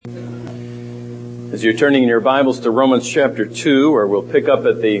As you're turning in your Bibles to Romans chapter 2, where we'll pick up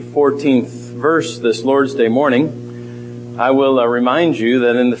at the 14th verse this Lord's Day morning, I will remind you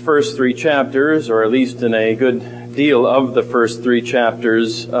that in the first three chapters, or at least in a good deal of the first three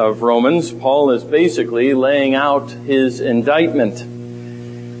chapters of Romans, Paul is basically laying out his indictment.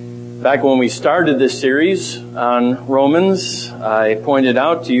 Back when we started this series on Romans, I pointed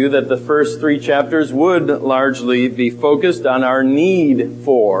out to you that the first three chapters would largely be focused on our need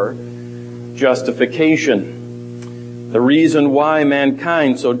for justification. The reason why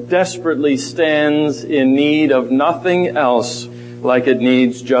mankind so desperately stands in need of nothing else like it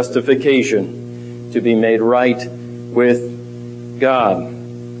needs justification to be made right with God.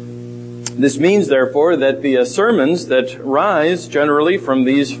 This means, therefore, that the sermons that rise generally from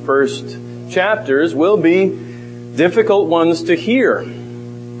these first chapters will be difficult ones to hear.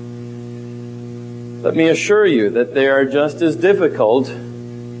 Let me assure you that they are just as difficult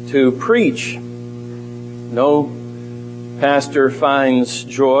to preach. No pastor finds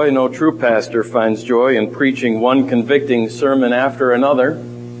joy, no true pastor finds joy in preaching one convicting sermon after another,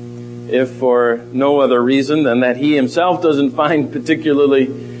 if for no other reason than that he himself doesn't find particularly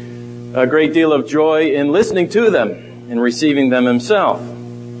a great deal of joy in listening to them and receiving them himself.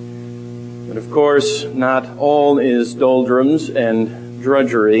 But of course, not all is doldrums and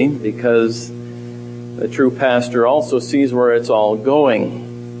drudgery, because the true pastor also sees where it's all going.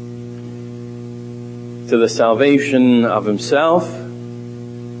 To the salvation of himself,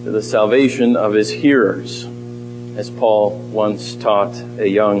 to the salvation of his hearers, as Paul once taught a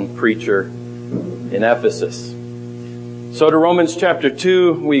young preacher in Ephesus. So to Romans chapter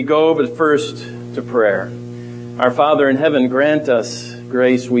 2 we go, but first to prayer. Our Father in heaven, grant us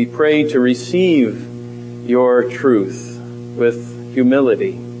grace, we pray, to receive your truth with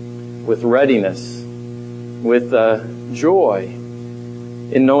humility, with readiness, with joy,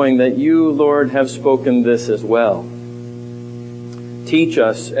 in knowing that you, Lord, have spoken this as well. Teach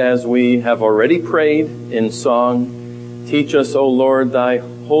us as we have already prayed in song. Teach us, O Lord, thy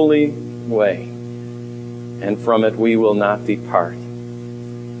holy way, and from it we will not depart.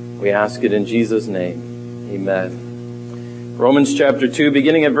 We ask it in Jesus' name. Amen. Romans chapter 2,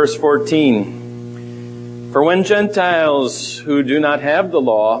 beginning at verse 14. For when Gentiles who do not have the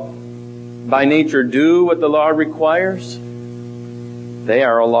law by nature do what the law requires, they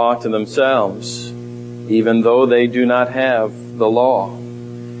are a law to themselves, even though they do not have the law.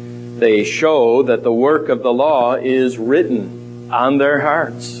 They show that the work of the law is written on their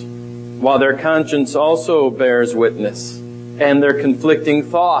hearts, while their conscience also bears witness, and their conflicting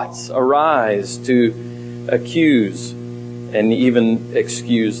thoughts arise to accuse and even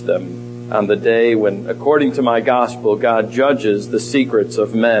excuse them on the day when, according to my gospel, God judges the secrets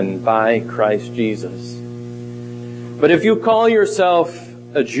of men by Christ Jesus. But if you call yourself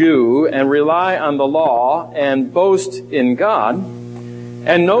a Jew and rely on the law and boast in God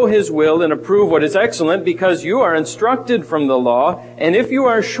and know His will and approve what is excellent because you are instructed from the law, and if you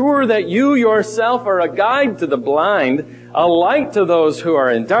are sure that you yourself are a guide to the blind, a light to those who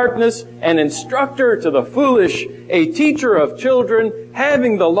are in darkness, an instructor to the foolish, a teacher of children,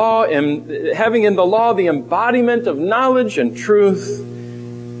 having in the law the embodiment of knowledge and truth,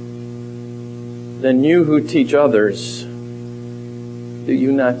 then you who teach others, do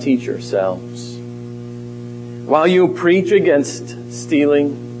you not teach yourselves? While you preach against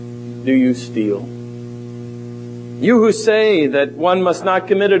stealing, do you steal? You who say that one must not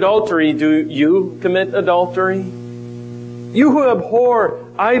commit adultery, do you commit adultery? You who abhor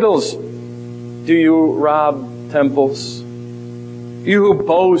idols, do you rob temples? You who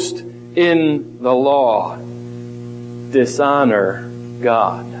boast in the law, dishonor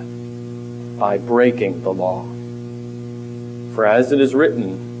God by breaking the law. For as it is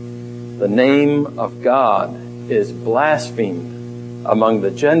written, the name of God is blasphemed among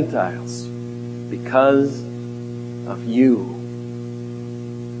the Gentiles because of you.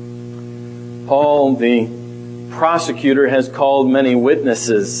 Paul, the prosecutor, has called many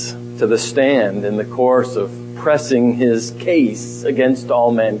witnesses to the stand in the course of pressing his case against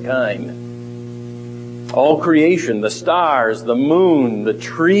all mankind. All creation, the stars, the moon, the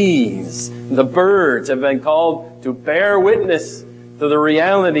trees, the birds have been called to bear witness to the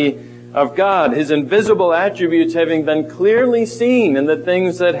reality of God, His invisible attributes having been clearly seen in the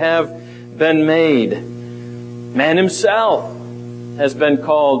things that have been made. Man himself has been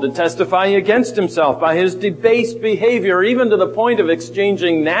called to testify against himself by his debased behavior, even to the point of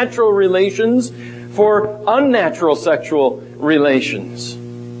exchanging natural relations for unnatural sexual relations.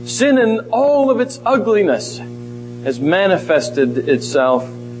 Sin in all of its ugliness has manifested itself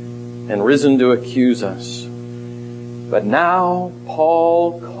and risen to accuse us. But now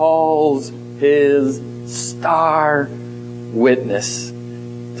Paul calls His star witness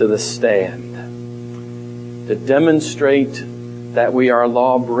to the stand, to demonstrate that we are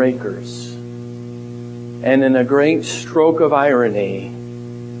lawbreakers. And in a great stroke of irony,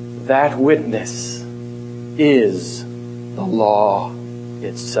 that witness is the law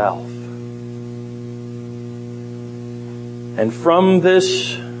itself. And from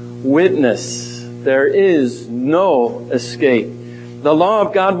this witness, there is no escape. The law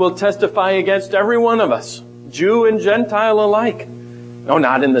of God will testify against every one of us, Jew and Gentile alike. No,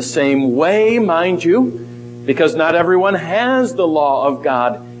 not in the same way, mind you, because not everyone has the law of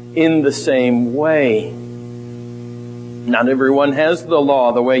God in the same way. Not everyone has the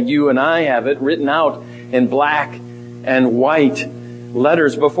law the way you and I have it, written out in black and white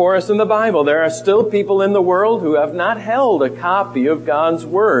letters before us in the Bible. There are still people in the world who have not held a copy of God's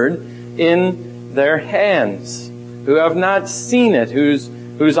Word in their hands, who have not seen it, whose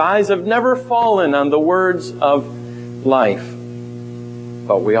eyes have never fallen on the words of life.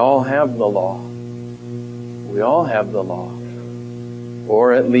 But we all have the law. We all have the law.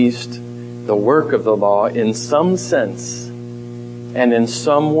 Or at least the work of the law in some sense and in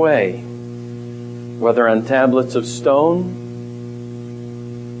some way, whether on tablets of stone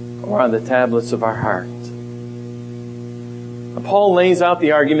or on the tablets of our heart. Paul lays out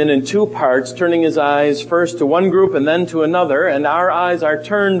the argument in two parts, turning his eyes first to one group and then to another, and our eyes are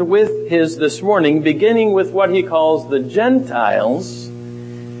turned with his this morning, beginning with what he calls the Gentiles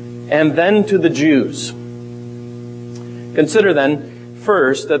and then to the Jews. Consider then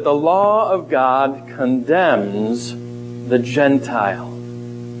first that the law of God condemns the Gentile.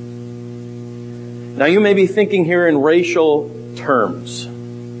 Now you may be thinking here in racial terms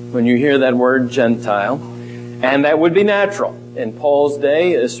when you hear that word Gentile, and that would be natural. In Paul's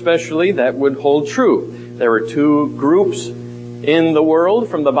day especially, that would hold true. There were two groups in the world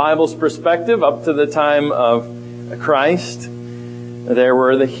from the Bible's perspective up to the time of Christ. There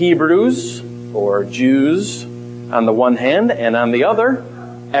were the Hebrews, or Jews, on the one hand, and on the other,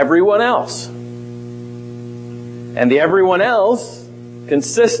 everyone else. And the everyone else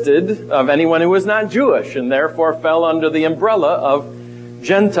consisted of anyone who was not Jewish, and therefore fell under the umbrella of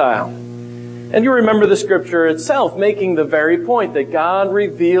Gentile. And you remember the scripture itself making the very point that God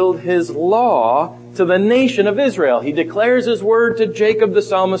revealed His law to the nation of Israel. He declares His word to Jacob, the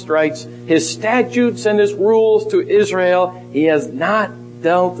psalmist writes, His statutes and His rules to Israel. He has not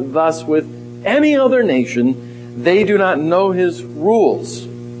dealt thus with any other nation. They do not know His rules.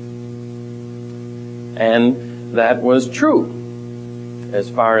 And that was true as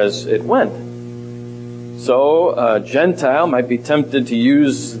far as it went. So a Gentile might be tempted to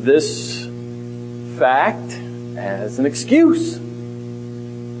use this fact as an excuse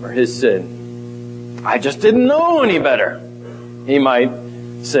for his sin. I just didn't know any better, he might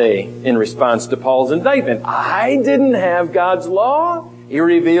say in response to Paul's indictment. I didn't have God's law. He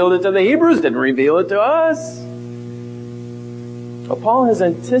revealed it to the Hebrews, didn't reveal it to us. Well, Paul has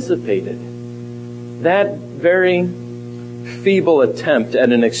anticipated that very feeble attempt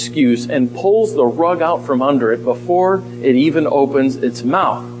at an excuse and pulls the rug out from under it before it even opens its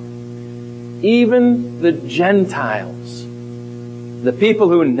mouth. Even the Gentiles, the people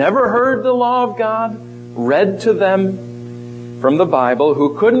who never heard the law of God, read to them from the Bible,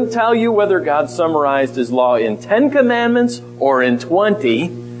 who couldn't tell you whether God summarized His law in 10 commandments or in 20,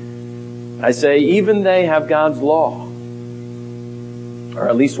 I say even they have God's law. Or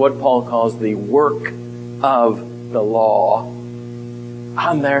at least what Paul calls the work of the law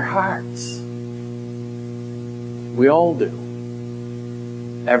on their hearts. We all do.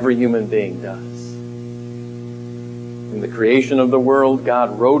 Every human being does. In the creation of the world,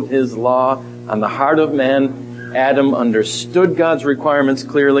 God wrote His law on the heart of man. Adam understood God's requirements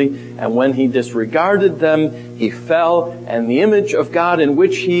clearly, and when he disregarded them, he fell, and the image of God in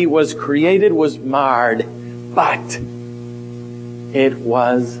which he was created was marred. But it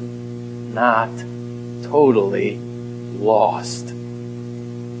was not totally lost.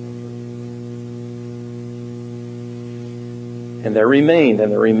 And there remained,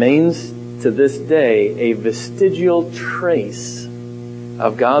 and there remains to this day, a vestigial trace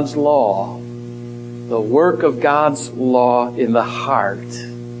of God's law, the work of God's law in the heart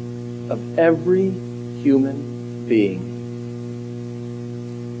of every human being.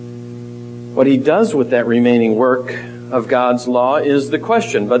 What He does with that remaining work of God's law is the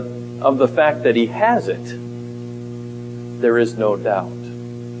question, but of the fact that He has it, there is no doubt.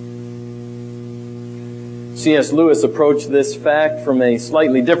 C.S. Lewis approached this fact from a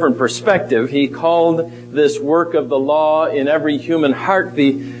slightly different perspective. He called this work of the law in every human heart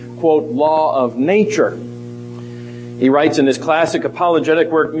the, quote, law of nature. He writes in his classic apologetic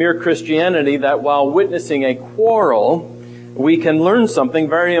work, Mere Christianity, that while witnessing a quarrel, we can learn something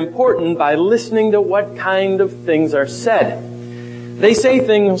very important by listening to what kind of things are said. They say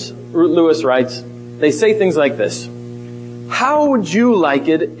things, Lewis writes, they say things like this: how would you like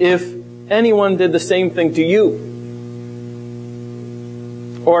it if anyone did the same thing to you?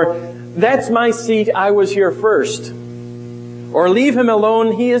 Or, that's my seat, I was here first. Or, leave him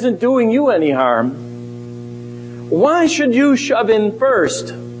alone, he isn't doing you any harm. Why should you shove in first?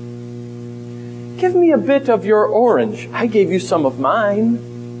 Give me a bit of your orange. I gave you some of mine.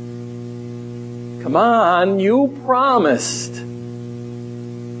 Come on, you promised.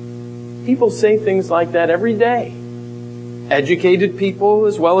 People say things like that every day. Educated people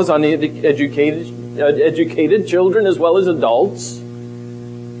as well as educated children as well as adults.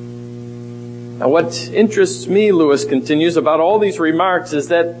 Now, what interests me, Lewis continues, about all these remarks is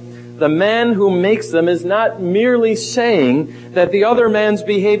that the man who makes them is not merely saying that the other man's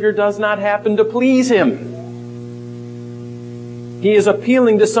behavior does not happen to please him. He is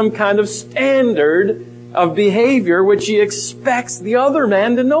appealing to some kind of standard of behavior which he expects the other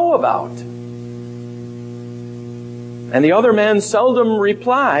man to know about. And the other man seldom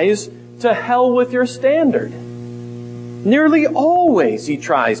replies, to hell with your standard. Nearly always he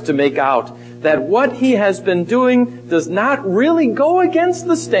tries to make out that what he has been doing does not really go against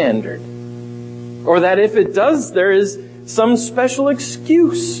the standard. Or that if it does, there is some special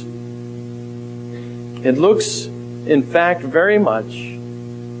excuse. It looks, in fact, very much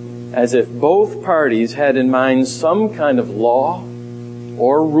as if both parties had in mind some kind of law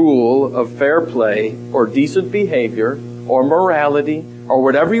or rule of fair play or decent behavior or morality or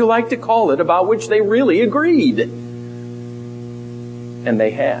whatever you like to call it, about which they really agreed. And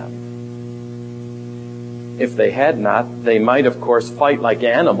they have. If they had not, they might, of course, fight like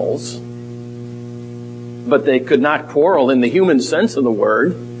animals. But they could not quarrel in the human sense of the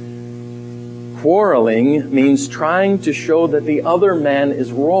word. Quarreling means trying to show that the other man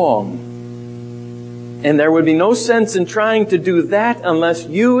is wrong. And there would be no sense in trying to do that unless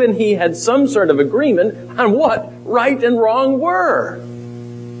you and he had some sort of agreement on what right and wrong are.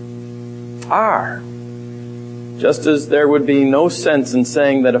 Just as there would be no sense in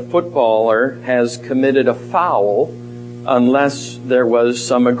saying that a footballer has committed a foul unless there was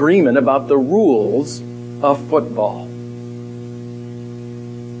some agreement about the rules of football.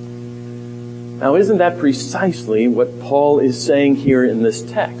 Now, isn't that precisely what Paul is saying here in this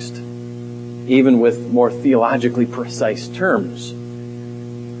text, even with more theologically precise terms?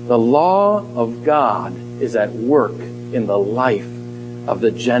 The law of God is at work in the life of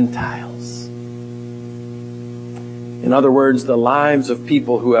the Gentiles. In other words, the lives of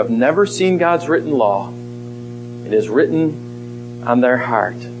people who have never seen God's written law. It is written on their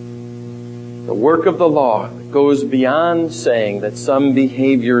heart. The work of the law goes beyond saying that some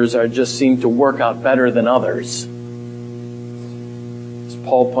behaviors just seem to work out better than others. As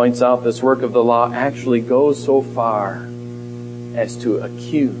Paul points out, this work of the law actually goes so far as to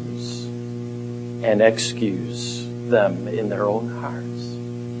accuse and excuse them in their own hearts.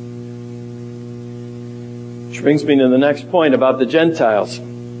 Which brings me to the next point about the Gentiles.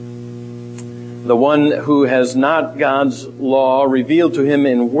 The one who has not God's law revealed to him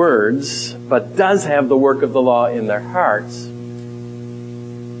in words, but does have the work of the law in their hearts,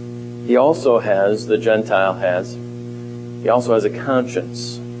 he also has a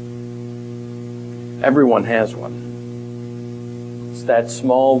conscience. Everyone has one. It's that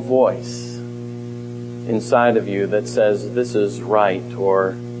small voice inside of you that says this is right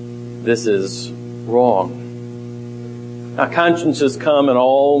or this is wrong. Now, consciences come in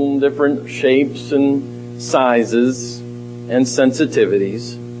all different shapes and sizes and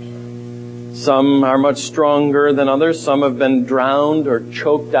sensitivities. Some are much stronger than others. Some have been drowned or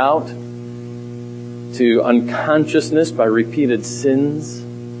choked out to unconsciousness by repeated sins,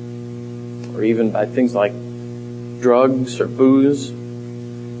 or even by things like drugs or booze.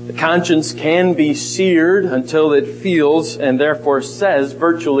 The conscience can be seared until it feels and therefore says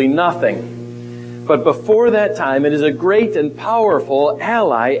virtually nothing. But before that time, it is a great and powerful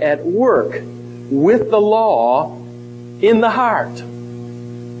ally at work with the law in the heart.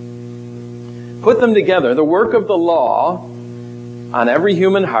 Put them together, the work of the law on every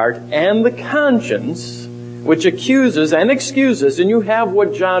human heart and the conscience, which accuses and excuses, and you have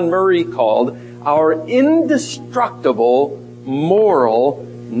what John Murray called our indestructible moral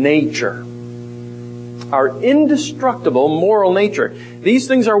nature. Our indestructible moral nature. These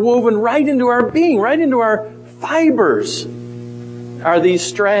things are woven right into our being, right into our fibers, are these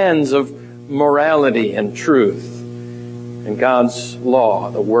strands of morality and truth and God's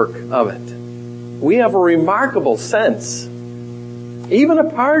law, the work of it. we have a remarkable sense, even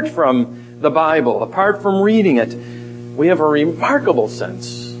apart from the Bible, apart from reading it, we have a remarkable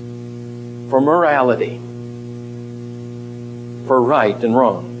sense for morality, for right and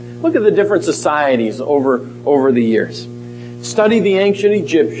wrong. Look at the different societies over the years. Study the ancient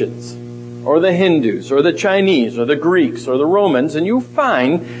Egyptians, or the Hindus, or the Chinese, or the Greeks, or the Romans, and you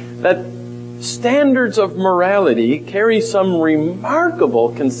find that standards of morality carry some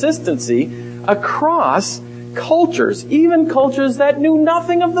remarkable consistency across cultures, even cultures that knew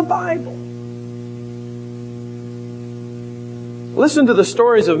nothing of the Bible. Listen to the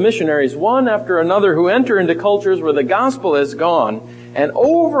stories of missionaries, one after another, who enter into cultures where the gospel has gone, and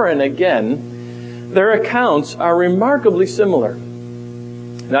over and again, their accounts are remarkably similar.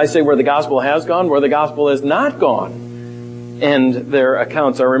 And I say where the gospel has gone, where the gospel has not gone, and their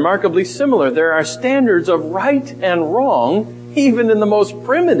accounts are remarkably similar. There are standards of right and wrong, even in the most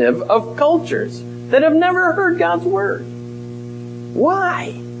primitive of cultures that have never heard God's word.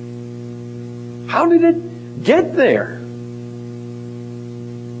 Why? How did it get there?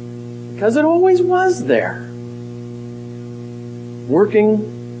 Because it always was there,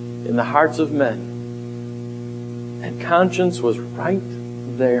 working in the hearts of men. And conscience was right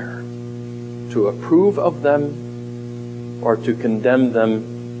there to approve of them or to condemn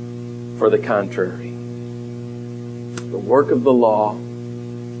them for the contrary. The work of the law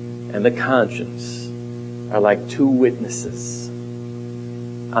and the conscience are like two witnesses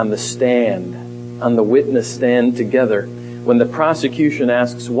on the stand, on the witness stand together. When the prosecution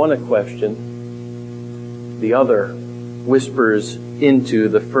asks one a question, the other whispers into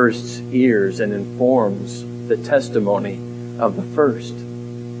the first's ears and informs the testimony of the first.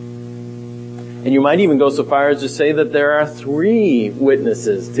 And you might even go so far as to say that there are three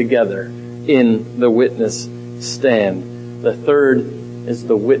witnesses together in the witness stand. The third is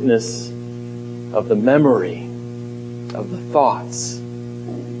the witness of the memory, of the thoughts.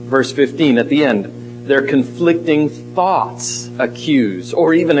 Verse 15 at the end. Their conflicting thoughts accuse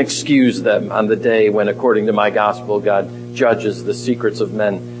or even excuse them on the day when, according to my gospel, God judges the secrets of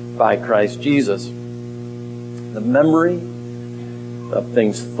men by Christ Jesus. The memory of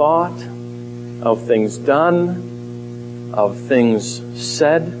things thought, of things done, of things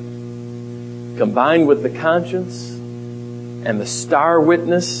said, combined with the conscience and the star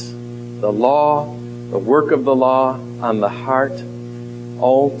witness, the law, the work of the law on the heart,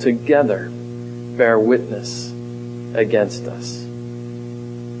 all together bear witness against us.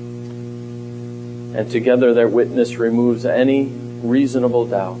 And together their witness removes any reasonable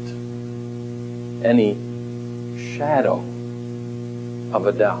doubt, any shadow of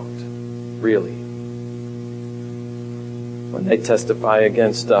a doubt, really. When they testify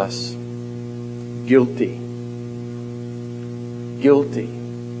against us, guilty. Guilty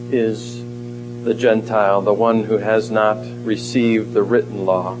is the Gentile, the one who has not received the written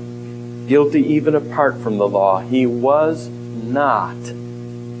law. Guilty even apart from the law. He was not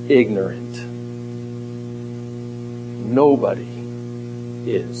ignorant. Nobody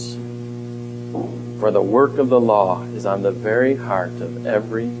is. For the work of the law is on the very heart of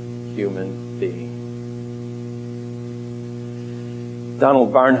every human being.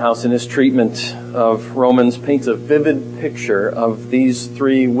 Donald Barnhouse, in his treatment of Romans, paints a vivid picture of these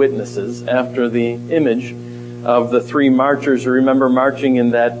three witnesses after the image of the three marchers. You remember marching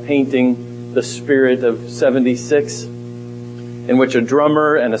in that painting, The Spirit of 76, in which a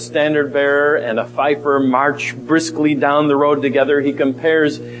drummer and a standard bearer and a fifer march briskly down the road together. He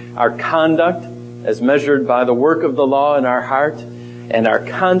compares our conduct as measured by the work of the law in our heart and our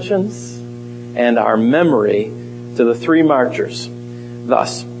conscience and our memory to the three marchers.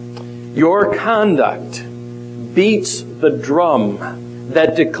 Thus, your conduct beats the drum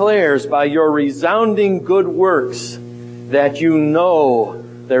that declares by your resounding good works that you know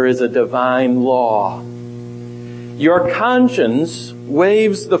there is a divine law. Your conscience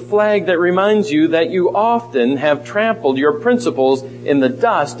waves the flag that reminds you that you often have trampled your principles in the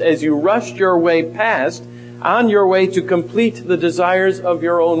dust as you rushed your way past on your way to complete the desires of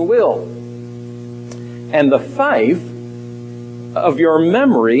your own will. And the fife of your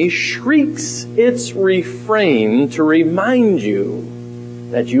memory shrieks its refrain to remind you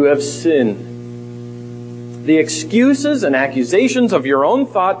that you have sinned. The excuses and accusations of your own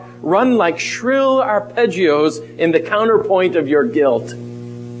thought run like shrill arpeggios in the counterpoint of your guilt.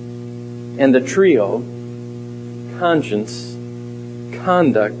 And the trio, conscience,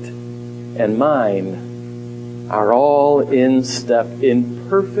 conduct, and mind, are all in step, in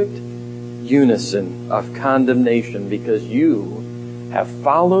perfect unison of condemnation, because you have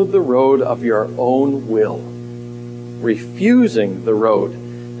followed the road of your own will, refusing the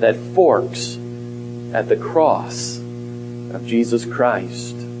road that forks at the cross of Jesus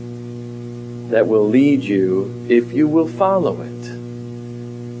Christ that will lead you, if you will follow it,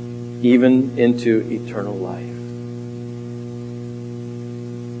 even into eternal life.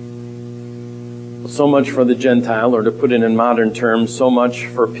 So much for the Gentile, or to put it in modern terms, so much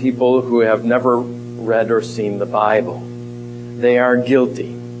for people who have never read or seen the Bible. They are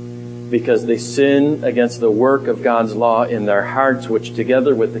guilty because they sin against the work of God's law in their hearts, which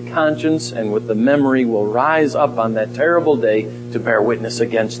together with the conscience and with the memory will rise up on that terrible day to bear witness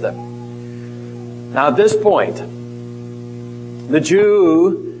against them. Now at this point, the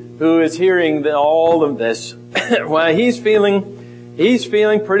Jew who is hearing all of this, well, he's feeling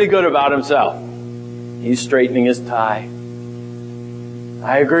pretty good about himself. He's straightening his tie.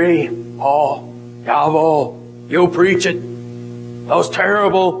 I agree, Paul, Galvo, you preach it. Those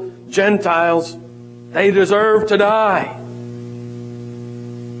terrible Gentiles, they deserve to die.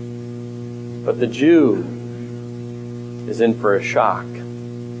 But the Jew is in for a shock.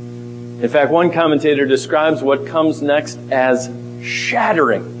 In fact, one commentator describes what comes next as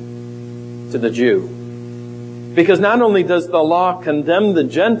shattering to the Jew. Because not only does the law condemn the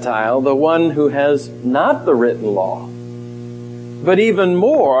Gentile, the one who has not the written law, but even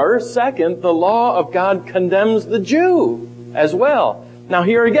more, second, the law of God condemns the Jew as well. Now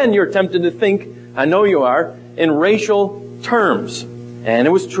here again, you're tempted to think, I know you are, in racial terms. And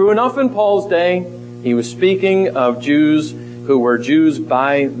it was true enough in Paul's day. He was speaking of Jews who were Jews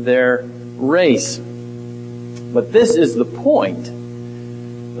by their race. But this is the point.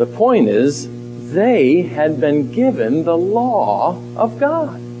 The point is, they had been given the law of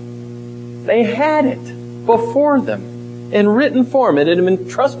God. They had it before them in written form. It had been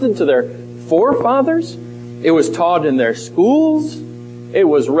entrusted to their forefathers. It was taught in their schools. It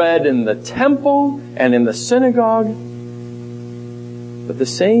was read in the temple and in the synagogue. But the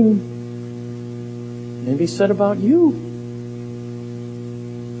same may be said about you.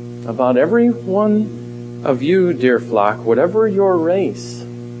 About every one of you, dear flock, whatever your race.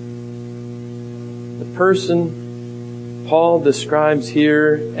 The person Paul describes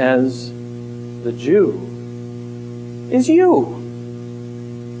here as the Jew is you.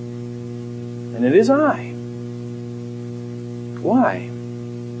 And it is I. Why?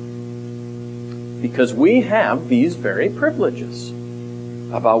 Because we have these very privileges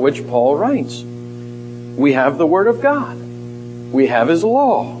about which Paul writes. We have the Word of God. We have His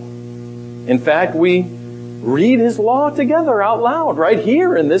law. In fact, we read His law together out loud right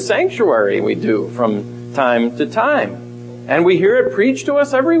here in this sanctuary. We do from time to time. And we hear it preached to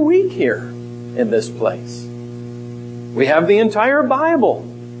us every week here in this place. We have the entire Bible,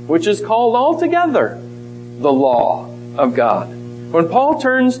 which is called altogether the law of God. When Paul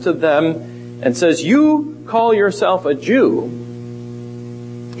turns to them and says, you call yourself a Jew,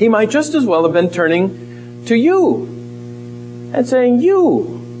 he might just as well have been turning to you and saying,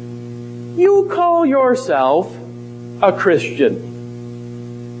 you call yourself a Christian.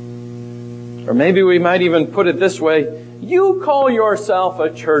 Or maybe we might even put it this way, you call yourself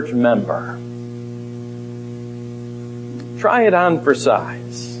a church member. Try it on for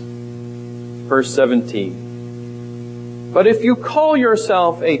size. Verse 17. But if you call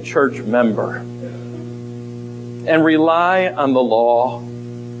yourself a church member and rely on the law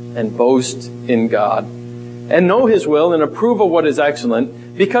and boast in God and know His will and approve of what is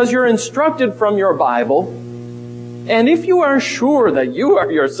excellent because you're instructed from your Bible, and if you are sure that you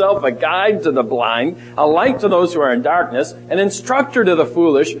are yourself a guide to the blind, a light to those who are in darkness, an instructor to the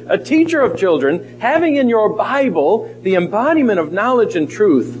foolish, a teacher of children, having in your Bible the embodiment of knowledge and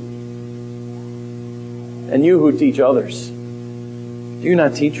truth, and you who teach others, do you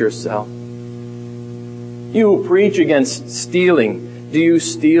not teach yourself? You who preach against stealing, do you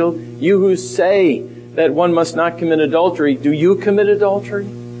steal? You who say that one must not commit adultery, do you commit adultery?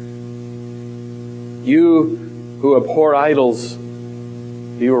 You who abhor idols,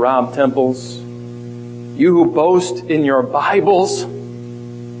 do you rob temples? You who boast in your Bibles,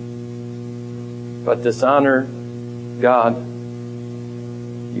 but dishonor God,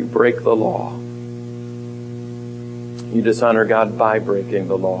 you break the law. You dishonor God by breaking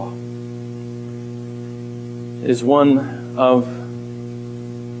the law. It is one of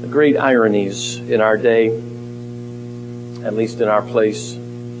the great ironies in our day, at least in our place,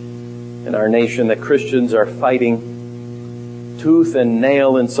 in our nation, that Christians are fighting tooth and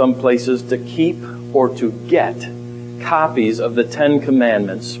nail in some places to keep or to get copies of the Ten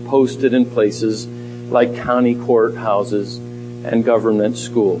Commandments posted in places like county courthouses and government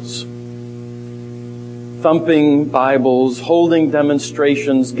schools. Thumping Bibles, holding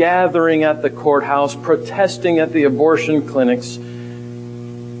demonstrations, gathering at the courthouse, protesting at the abortion clinics.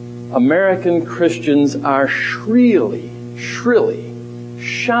 American Christians are shrilly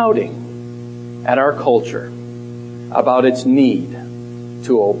shouting at our culture about its need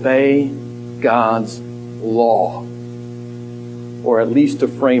to obey God's law, or at least to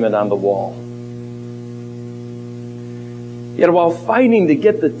frame it on the wall. Yet while fighting to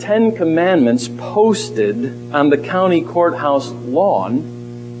get the 10 Commandments posted on the county courthouse lawn,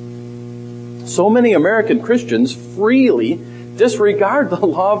 so many American Christians freely disregard the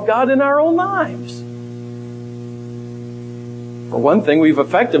law of God in our own lives. For one thing, we've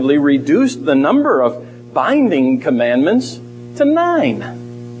effectively reduced the number of binding commandments to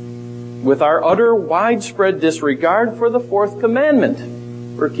 9, with our utter widespread disregard for the 4th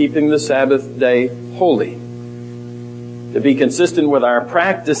commandment, for keeping the Sabbath day holy. To be consistent with our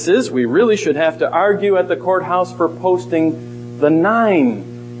practices, we really should have to argue at the courthouse for posting the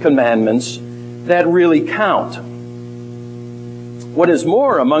 9 commandments that really count. What is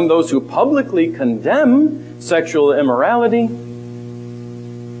more, among those who publicly condemn sexual immorality,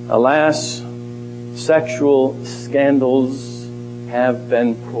 alas, sexual scandals have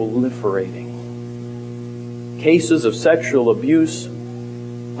been proliferating. Cases of sexual abuse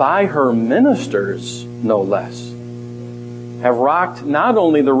by her ministers, no less, have rocked not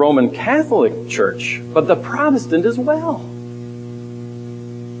only the Roman Catholic Church, but the Protestant as well.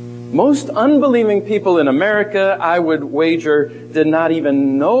 Most unbelieving people in America, I would wager, did not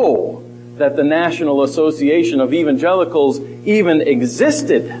even know that the National Association of Evangelicals even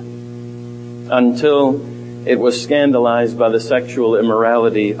existed until it was scandalized by the sexual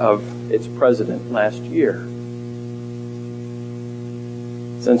immorality of its president last year.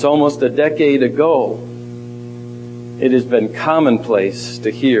 Since almost a decade ago, it has been commonplace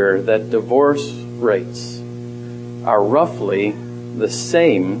to hear that divorce rates are roughly the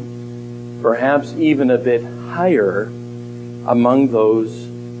same, perhaps even a bit higher, among those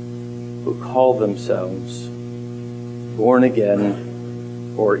who call themselves born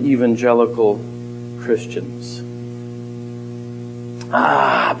again or evangelical Christians.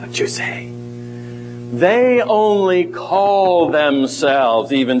 But you say, they only call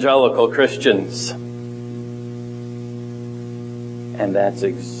themselves evangelical Christians. And that's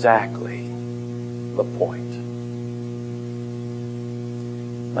exactly the point.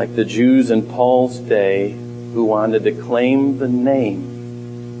 Like the Jews in Paul's day who wanted to claim the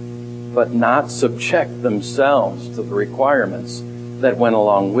name, but not subject themselves to the requirements that went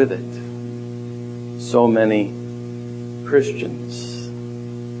along with it. So many Christians,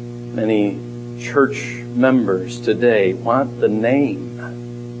 many church members today want the name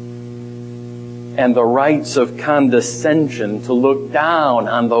and the rights of condescension to look down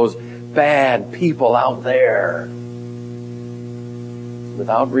on those bad people out there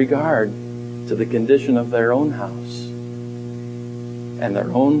without regard to the condition of their own house and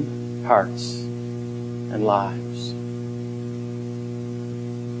their own hearts and lives.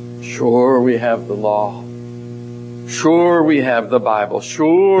 Sure, we have the law. Sure, we have the Bible.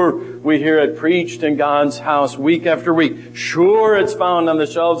 Sure, we hear it preached in God's house week after week. Sure, it's found on the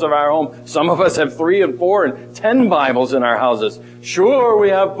shelves of our home. Some of us have 3 and 4 and 10 Bibles in our houses. Sure, we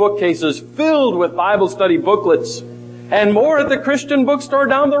have bookcases filled with Bible study booklets. And more at the Christian bookstore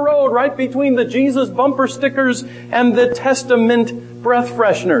down the road, right between the Jesus bumper stickers and the Testament breath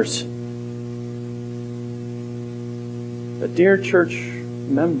fresheners. But dear church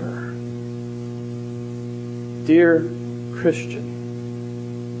member, dear Christian,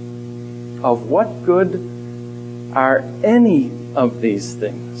 of what good are any of these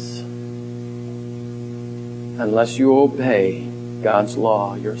things unless you obey God's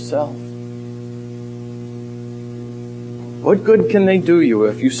law yourself? What good can they do you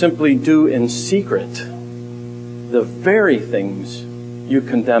if you simply do in secret the very things you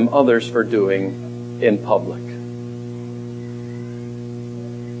condemn others for doing in public?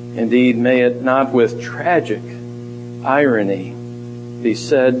 Indeed, may it not with tragic irony be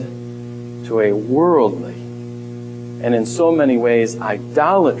said to a worldly and in so many ways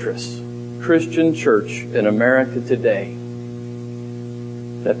idolatrous Christian church in America today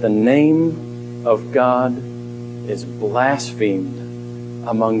that the name of God is blasphemed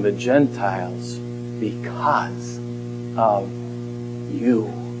among the Gentiles because of you.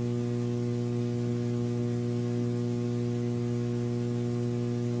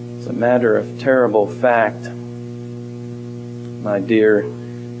 It's a matter of terrible fact, my dear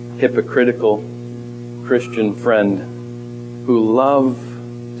hypocritical Christian friend, who love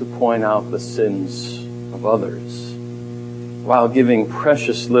to point out the sins of others while giving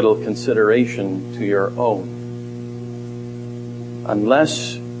precious little consideration to your own.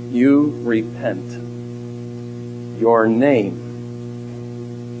 Unless you repent, your name,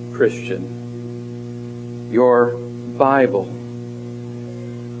 Christian, your Bible,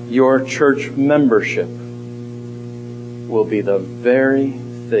 your church membership will be the very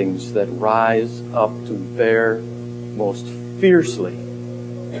things that rise up to bear most fiercely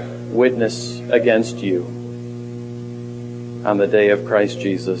witness against you on the day of Christ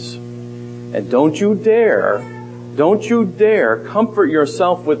Jesus. And don't you dare comfort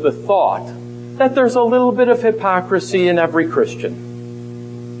yourself with the thought that there's a little bit of hypocrisy in every Christian.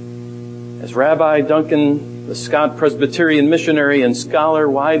 As Rabbi Duncan, the Scott Presbyterian missionary and scholar,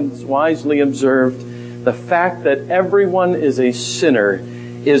 wisely observed, the fact that everyone is a sinner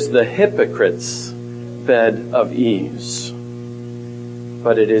is the hypocrite's bed of ease.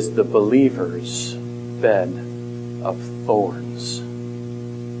 But it is the believer's bed of thorns.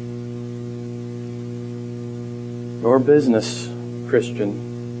 Your business,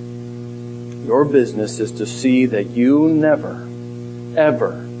 Christian, your business is to see that you never,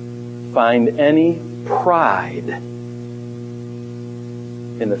 ever find any pride in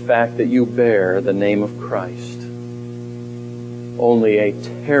the fact that you bear the name of Christ. Only a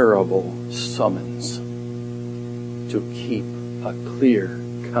terrible summons to keep a clear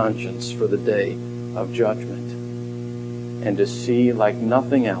conscience for the day of judgment, and to see like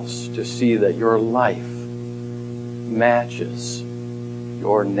nothing else, to see that your life matches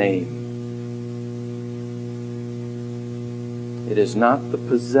your name. It is not the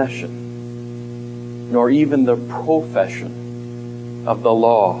possession, nor even the profession of the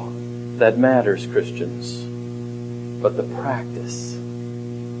law that matters, Christians, but the practice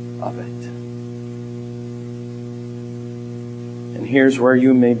of it. And here's where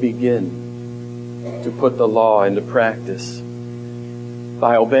you may begin to put the law into practice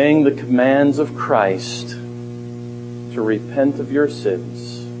by obeying the commands of Christ to repent of your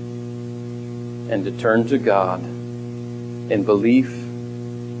sins and to turn to God in belief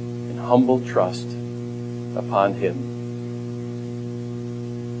and humble trust upon Him.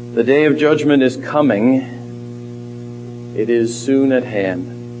 The day of judgment is coming. It is soon at hand.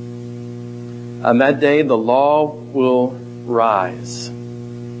 On that day, the law will rise.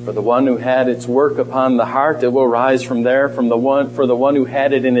 For the one who had its work upon the heart, it will rise from there. For the one who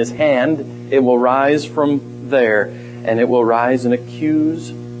had it in his hand, it will rise from there. And it will rise and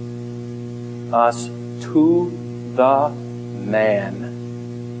accuse us to the man.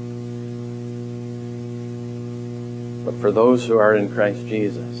 But for those who are in Christ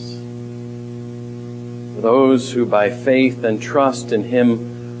Jesus, for those who by faith and trust in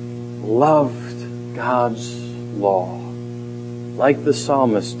Him loved God's law, like the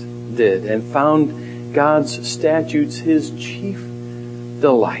psalmist did, and found God's statutes His chief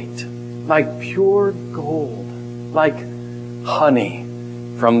delight, like pure gold, like honey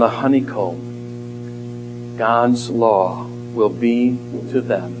from the honeycomb, God's law will be to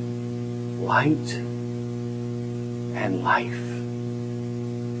them light and life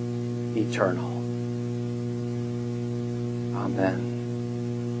eternal. Amen.